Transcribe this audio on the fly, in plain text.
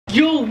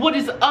Yo, what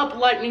is up,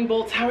 lightning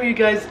bolts? How are you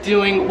guys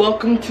doing?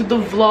 Welcome to the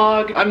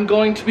vlog. I'm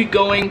going to be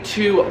going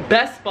to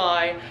Best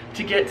Buy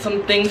to get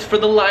some things for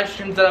the live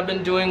streams that I've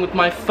been doing with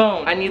my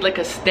phone. I need like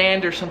a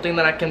stand or something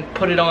that I can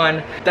put it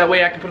on. That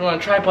way I can put it on a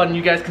tripod and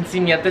you guys can see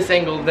me at this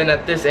angle, then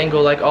at this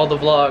angle, like all the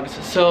vlogs.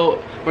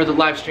 So, or the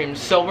live streams.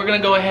 So we're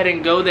gonna go ahead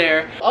and go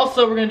there.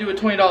 Also, we're gonna do a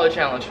 $20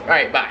 challenge. All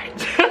right, bye.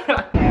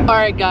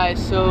 Alright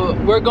guys, so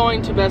we're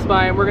going to Best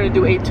Buy and we're going to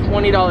do a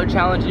 $20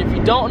 challenge. And if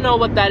you don't know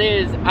what that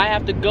is, I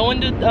have to go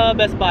into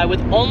Best Buy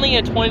with only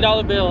a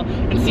 $20 bill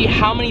and see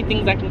how many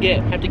things I can get.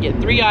 I have to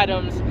get 3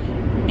 items,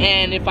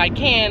 and if I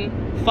can,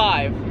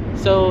 5.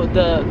 So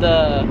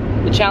the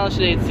challenge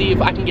today is to see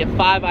if I can get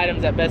 5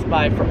 items at Best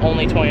Buy for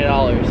only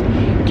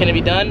 $20. Can it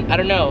be done? I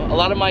don't know. A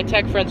lot of my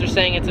tech friends are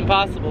saying it's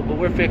impossible, but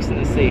we're fixing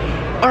to see.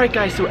 Alright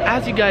guys, so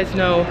as you guys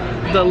know,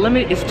 the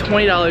limit is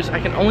 $20. I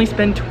can only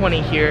spend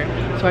 20 here,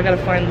 so I gotta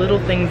find little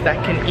things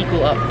that can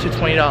equal up to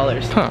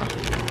 $20. Huh.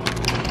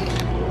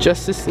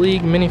 Justice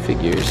League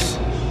minifigures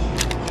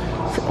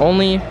for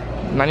only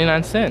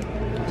 99 cents.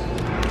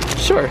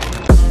 Sure.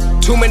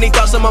 Too many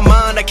thoughts on my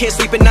mind, I can't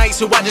sleep at night,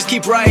 so I just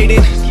keep writing.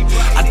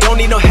 I don't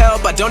need no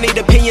help, I don't need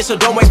opinions, so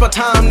don't waste my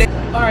time.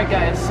 Alright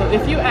guys, so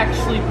if you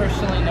actually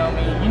personally know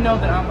me, you know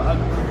that I'm a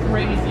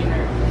crazy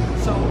nerd.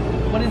 So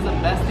what is the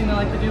best thing I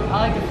like to do?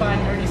 I like to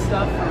find nerdy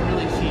stuff for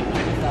really cheap.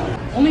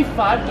 Only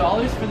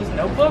 $5 for this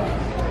notebook?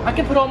 I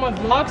can put all my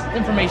vlogs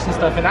information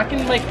stuff in. I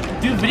can like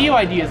do video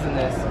ideas in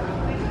this.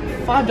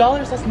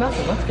 $5, that's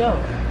nothing, let's go.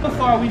 So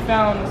far we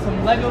found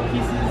some Lego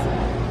pieces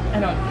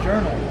and a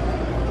journal.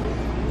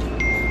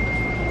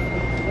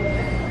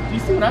 Do you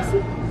see what I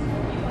see?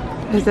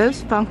 Is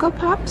those Funko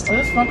Pops? Are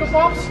those Funko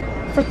Pops?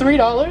 For $3?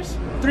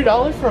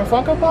 $3 for a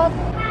Funko Pop?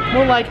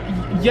 More like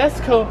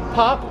Yesco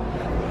Pop.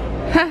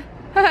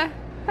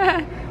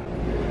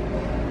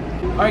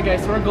 Alright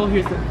guys, so our goal here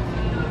is to...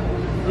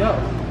 Yo,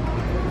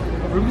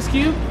 a Rubik's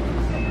Cube?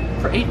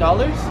 For $8?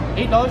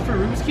 $8 for a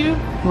Rubik's Cube?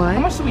 What? How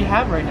much do we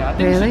have right now? I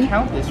think we should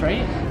count this,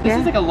 right? This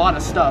is like a lot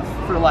of stuff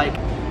for like,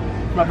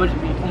 my budget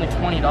would be only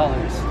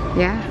 $20.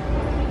 Yeah.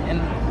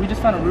 And we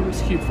just found a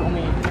Rubik's Cube for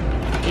only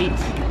 $8.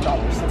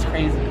 That's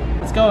crazy.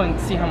 Let's go and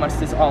see how much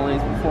this all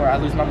is before I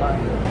lose my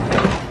mind.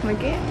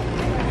 Okay.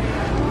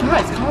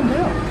 Guys, calm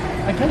down.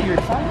 I get it, you're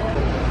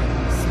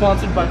excited.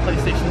 Sponsored by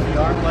PlayStation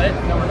VR. What?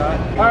 No, we're not.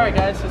 Alright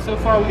guys, so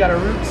far we got a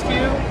Rubik's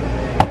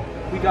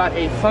Cube. We got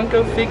a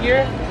Funko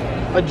figure.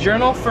 A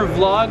journal for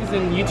vlogs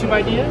and YouTube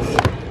ideas.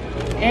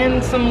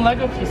 And some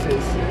Lego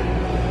pieces.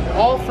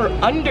 All for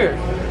under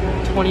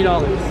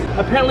 $20.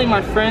 Apparently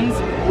my friends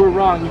were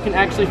wrong. You can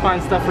actually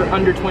find stuff for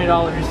under $20,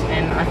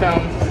 and I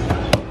found,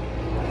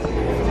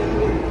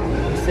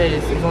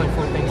 there's only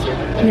 4 things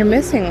here. You're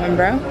missing one,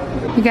 bro.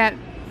 You got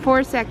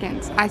 4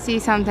 seconds. I see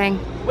something.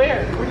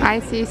 Where? I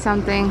see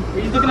something. Are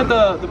you looking at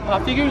the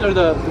pop figures or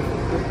the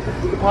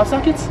pop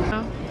sockets?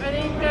 No. Are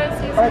they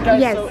guys using? Alright guys,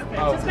 yes. so,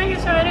 Just making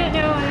sure I didn't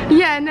know.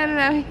 Yeah,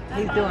 no.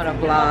 He's doing a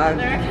vlog.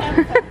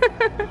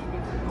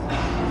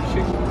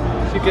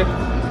 Should get.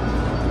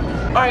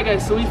 Alright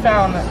guys, so we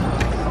found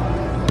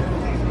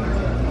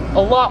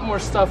a lot more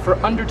stuff for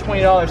under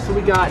 $20. So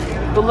we got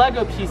the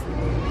Lego piece.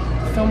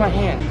 Fill my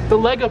hand. The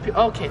Lego,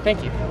 okay,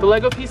 thank you. The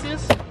Lego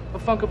pieces, a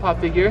Funko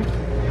Pop figure,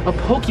 a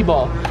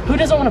Pokeball. Who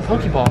doesn't want a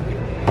Pokeball?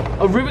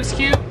 A Rubik's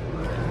Cube,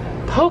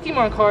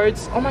 Pokemon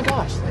cards, oh my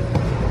gosh.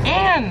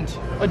 And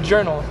a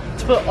journal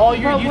to put all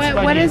your YouTube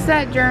ideas. What is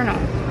that journal?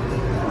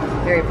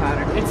 Harry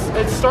Potter.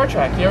 It's Star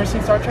Trek. You ever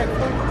seen Star Trek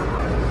before?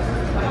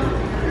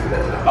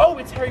 Oh,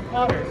 it's Harry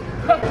Potter.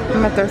 I'm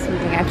gonna throw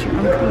something at you.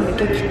 I'm coming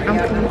to get you.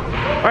 I'm coming.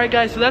 Alright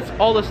guys, so that's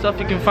all the stuff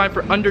you can find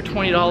for under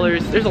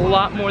 $20. There's a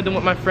lot more than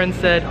what my friend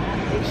said.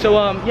 So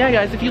yeah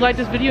guys, if you like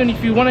this video and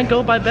if you want to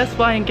go by Best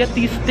Buy and get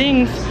these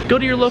things, go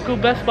to your local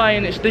Best Buy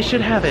and they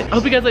should have it. I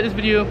hope you guys like this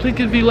video. Please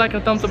give the video a like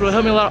and a thumbs up. It'll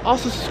help me a lot.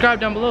 Also subscribe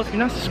down below. If you're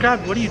not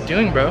subscribed, what are you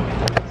doing, bro?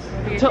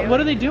 What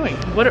are they doing?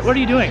 What are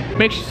you doing?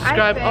 Make sure you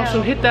subscribe.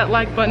 Also hit that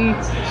like button.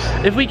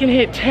 If we can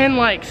hit 10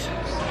 likes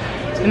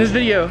in this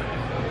video,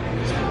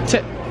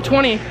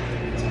 20,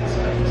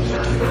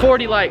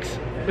 40 likes.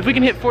 If we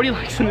can hit 40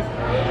 likes in this,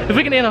 if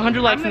we can hit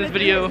 100 likes in this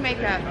video,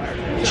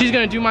 she's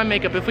gonna do my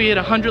makeup if we hit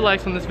 100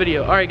 likes on this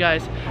video. Alright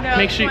guys, no,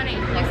 make sure 20.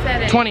 You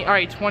said it. 20,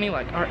 alright, 20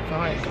 like. Alright,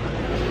 fine.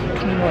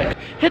 20 like.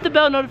 Hit the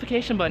bell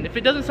notification button. If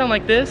it doesn't sound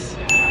like this,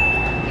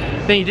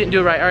 then you didn't do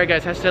it right. Alright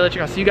guys, hashtag let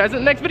you go. See you guys in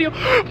the next video.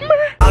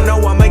 I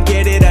know I'ma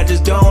get it, I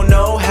just don't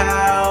know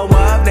how.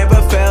 I've never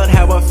felt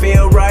how I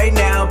feel right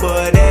now,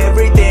 but